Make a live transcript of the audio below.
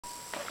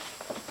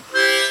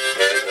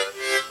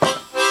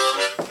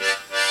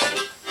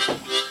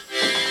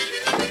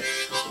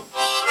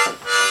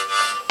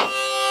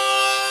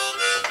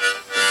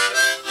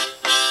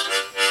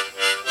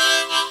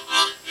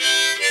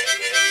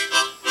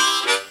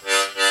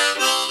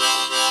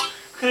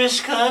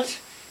Grüß Gott,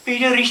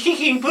 bin ich richtig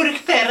in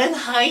Burg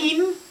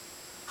Bernheim?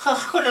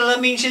 Ach Gott, aller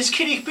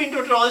Menschenskind, ich bin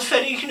total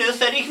fertig, ne?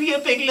 Fertig wie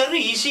ein Bäckler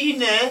Resi,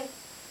 ne?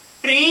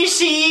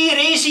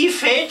 Resi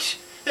fett.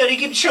 Ja, die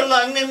gibt's schon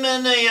lange nicht mehr,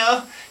 ne,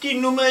 ja. Die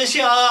Nummer ist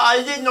ja eine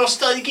alte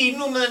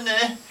Nostalgienummer,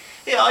 ne?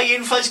 Ja,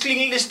 jedenfalls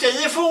klingelt das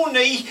Telefon,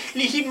 ne? Ich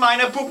lieg in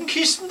meiner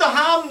Puppenkiste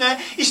daheim, ne?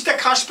 Ist der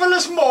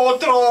Kasperles Mann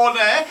dran,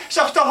 ne?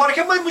 Sagt der, horch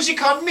einmal,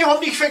 Musikanten, wir haben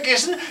dich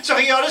vergessen.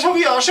 Sag ich, ja, das hab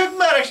ich auch schon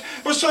gemerkt.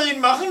 Was soll ich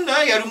machen, ne?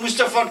 Ja, du musst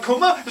sofort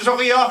kommen.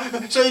 Sag ich, ja,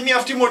 soll ich mir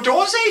auf die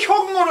Motorsäge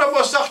hocken oder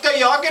was? Sagt er,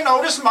 ja,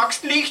 genau, das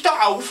magst, leg da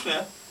auf,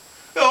 ne?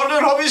 Ja,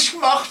 dann hab ich's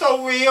gemacht,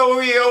 oh weh, oh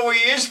weh, oh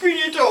weh, jetzt bin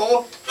ich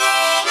da.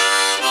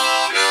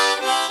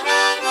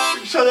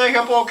 Soll ich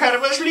ein paar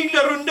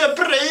Kerberslieder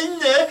runterbrennen,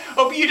 ne?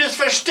 Ob ihr das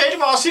versteht,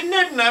 weiß ich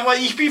nicht, ne?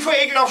 Weil ich bin von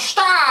Egloff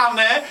Star,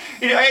 ne?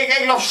 In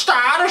Egloff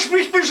Star, da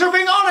spricht man schon ein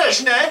wenig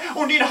anders, ne?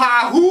 Und in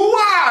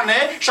Hahua,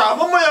 ne? Schauen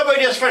wir mal, ob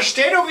ihr das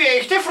versteht, ob ihr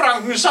echte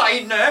Franken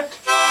seid, ne?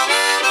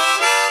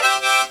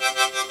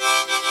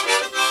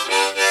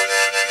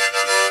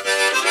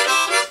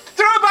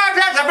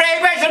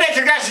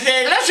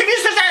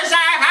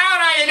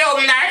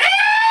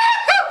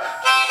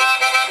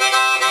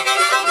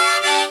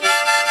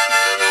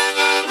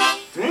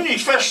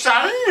 Nicht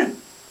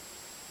verstanden?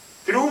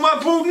 Drum am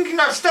Boden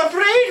knatzt der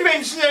Breit,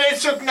 wenn's nicht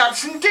so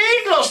knatzen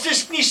geht, lass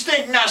das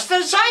Knistern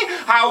knastern sein,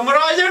 hau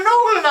mir alle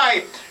Nudeln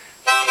rein.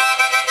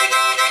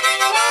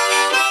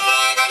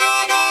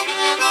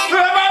 Drum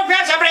am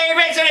Knatzer Breit,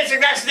 wenn's nicht so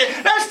knatzen geht,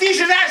 lass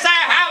diese das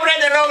sein, hau mir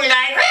alle Nudeln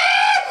rein.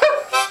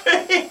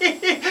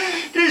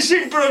 Das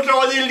sind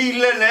brutale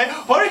Lieder, ne?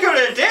 Hörst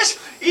du das?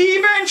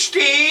 Eben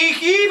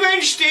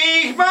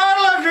Stich,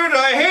 mal du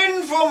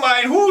dahin von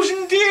mein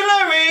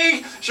Husendieler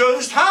Weg,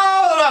 sonst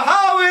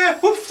haue,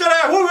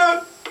 hupftere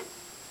Huhe.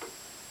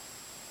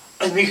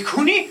 Und mich,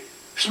 Kunni,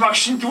 was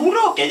machst denn du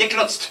da? Gell, der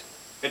klotzt.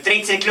 Da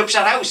dreht sich der Klubs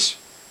raus.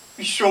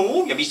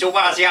 Wieso? Ja, wieso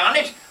weiß ich auch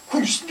nicht.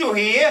 Kommst denn du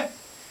her?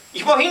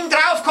 Ich war hinten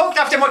drauf, guckt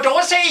auf der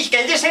Motorsäge,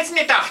 gell, das hätt's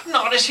nicht gedacht.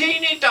 Na, das hätte ich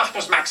nicht gedacht.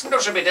 Was magst du denn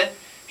da schon wieder?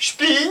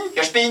 Spielen?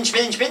 Ja, spielen,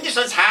 das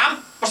soll's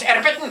haben. Was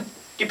arbeiten?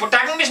 Die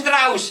Potagen müssen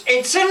raus.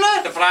 Etzele?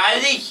 Da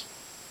freilich.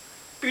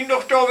 Bin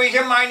doch da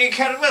wegen meine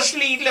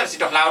Kerbersliedler. Das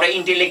sind doch lauter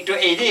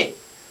Intellektuelle.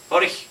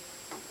 Horch.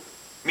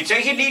 Mit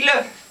solchen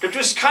Liedler, da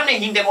tust du keine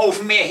hinterm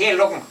Ofen mehr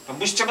herlocken. Da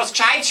musst du was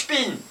Gescheites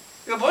spielen.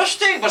 Ja, was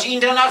denn? Was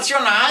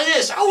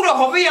Internationales. Oh, da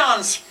hab ich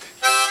eins.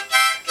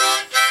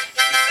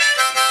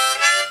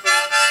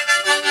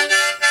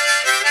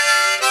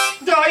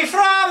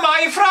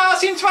 Meine Frau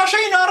sind zwar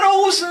schöne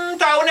Rosen,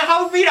 da eine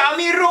haut wieder an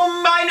mir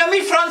rum, einer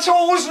mit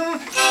Franzosen.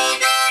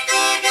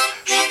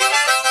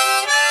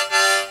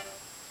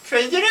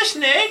 Fällt dir das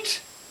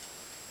nicht?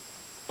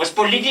 Was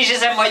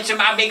Politisches einmal zum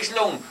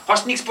Abwechslung.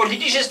 Hast nichts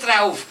Politisches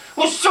drauf.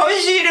 Was soll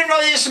sie denn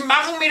alles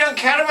machen mit einem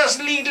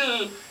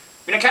Kerbersliedl?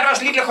 Mit einem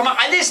Kerbersliedl kann man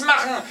alles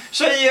machen.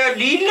 Soll ich ein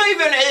Liedl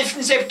über den 11.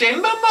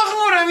 September machen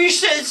oder wie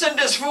stellst du denn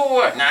das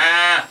vor?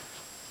 Na,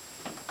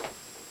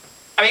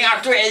 ein wenig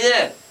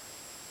aktuelle.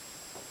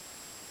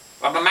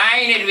 Aber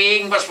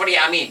meinetwegen was von die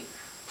Ami.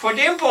 Von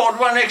dem Boot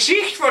war ein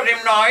Gesicht, von dem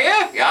Neue,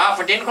 ja,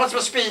 von dem kannst du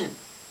was spielen.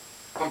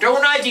 Vom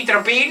Donald, die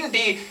Trompeten,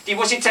 die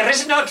wo sie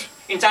zerrissen hat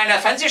in seiner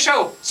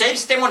Fernsehshow,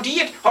 selbst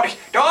demontiert, horch,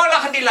 da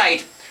lachen die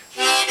Leute.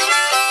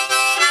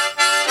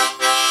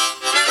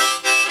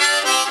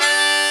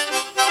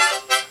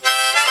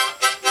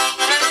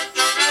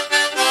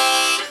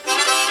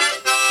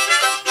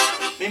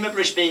 Immer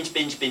bloß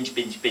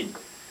spielen.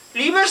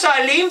 Lieber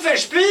sei lieb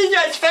verspielen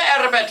als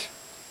vererbt.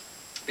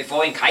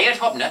 Bevor ich ihn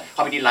geheiert hab, ne,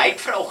 hab ich die Leute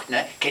gefragt,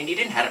 ne, kennt ihr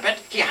den Herbert?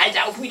 Geh halt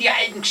auf mit den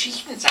alten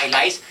Geschichten, sei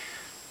leis.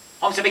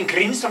 Haben sie ein wenig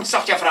grinst und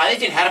gesagt, ja freilich,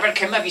 den Herbert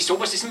kennen wir, wieso,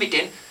 was ist denn mit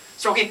dem?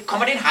 Sag ich, kann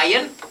man den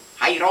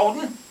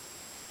heiraten?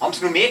 Haben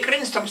sie nur mehr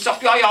grinst, haben sie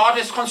gesagt, ja,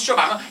 das kannst du schon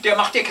machen, der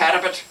macht dir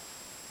Herbert.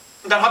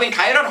 Und dann hab ich ihn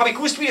geheiratet, hab ich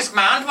gewusst, wie es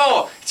gemeint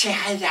war. Zieh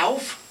halt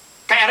auf.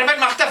 Kein Herbert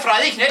macht er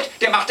freilich nicht,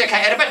 der macht ja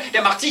kein Herbert,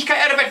 der macht sich kein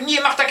Herbert,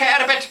 mir macht er kein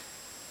Herbert.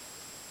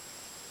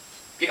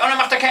 Die anderen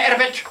macht er kein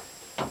Herbert.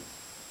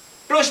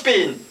 Bloß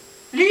spielen.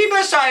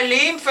 Lieber sei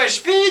Leben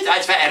verspielt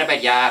als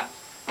vererbt, ja.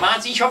 Meinen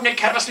Sie, ich hab nicht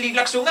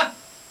Kerbersliedler gesungen?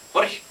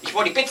 Horch, ich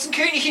war die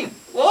Betzenkönigin.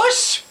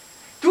 Was?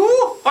 Du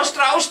hast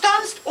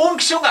raustanzt und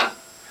gesungen?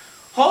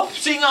 Hopp,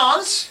 sing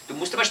eins. Du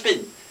musst aber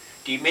spielen.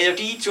 Die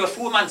Melodie zur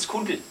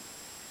Fuhrmannskundel.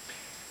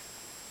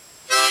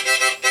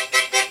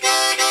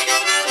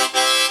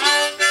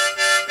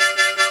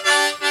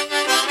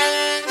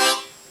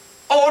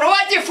 Oh, du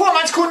alte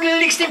Fuhrmannskundel,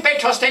 liegst im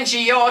Bett, hast den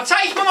Gio.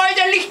 Zeig mir mal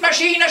der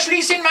Lichtmaschine,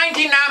 schließ in mein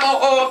Dynamo.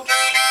 Oh.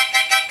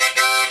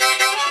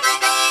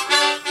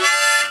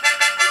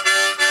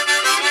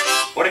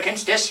 Oder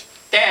kennst du das?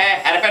 Der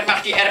Herbert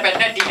macht die Herbert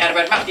nicht, die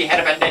Herbert macht die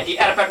Herbert nicht, die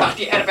Herbert macht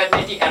die Herbert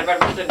nicht, die Herbert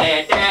macht sie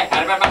nicht, der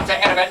Herbert macht die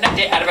Herbert nicht,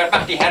 die Herbert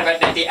macht die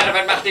Herbert nicht, die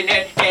Herbert macht die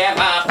nicht, der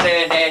macht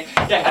sie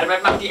nicht, der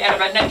Herbert macht die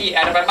Herbert nicht, die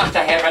Herbert macht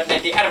der Herbert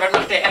nicht, die Herbert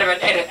macht der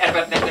Herbert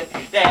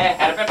nicht, der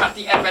Herbert macht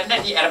die Herbert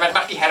nicht, die Herbert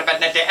macht die Herbert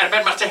nicht, der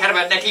Herbert macht die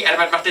Herbert nicht, die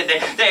Herbert macht die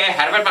der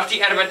Herbert macht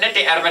die Herbert nicht,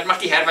 der Herbert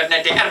macht die Herbert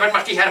nicht, der Herbert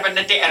macht die Herbert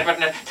nicht, der Herbert macht die Herbert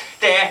nicht,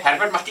 der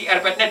Herbert macht die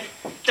Herbert nicht,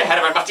 der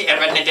Herbert macht die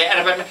Herbert nicht, der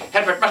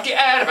Herbert macht die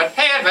Herbert,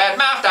 Herbert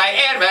macht die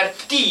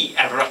Herbert, die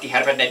Herbert macht die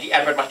Herbert nicht, die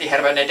Herbert macht die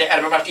Herbert nicht, der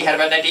Herbert macht die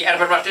Herbert nicht, die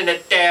Herbert macht die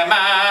nicht, der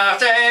macht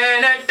sie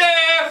nicht,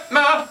 der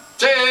macht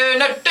sie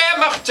nicht, der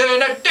macht sie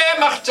nicht, der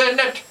macht sie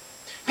nicht.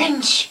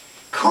 Mensch,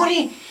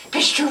 Kunni,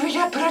 bist du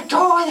wieder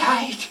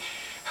Brutalheit?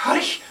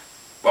 Horch.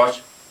 Was?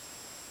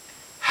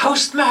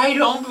 Haust mir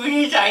heute Abend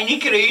wieder deine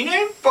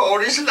grünen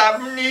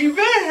Bodeslappen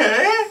lieber,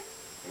 hä?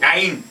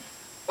 Nein.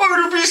 Aber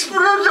du bist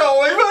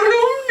brutal,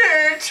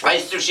 warum nicht?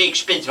 Weil du schön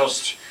gespielt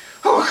hast.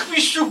 Ach,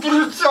 bist du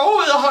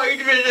brutal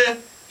heute wieder.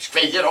 Das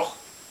gefällt dir doch.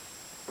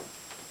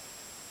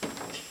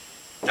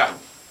 Ja,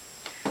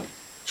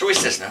 so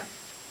ist es, ne?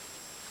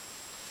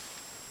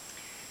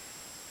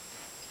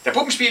 Der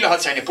Puppenspieler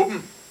hat seine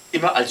Puppen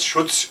immer als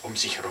Schutz um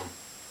sich herum.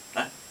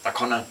 Ne? Da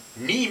kann er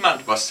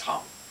niemand was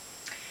haben.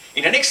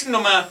 In der nächsten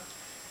Nummer,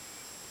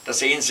 da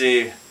sehen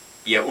Sie,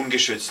 wie er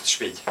ungeschützt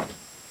spielt.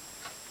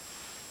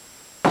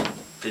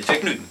 Viel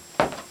Vergnügen.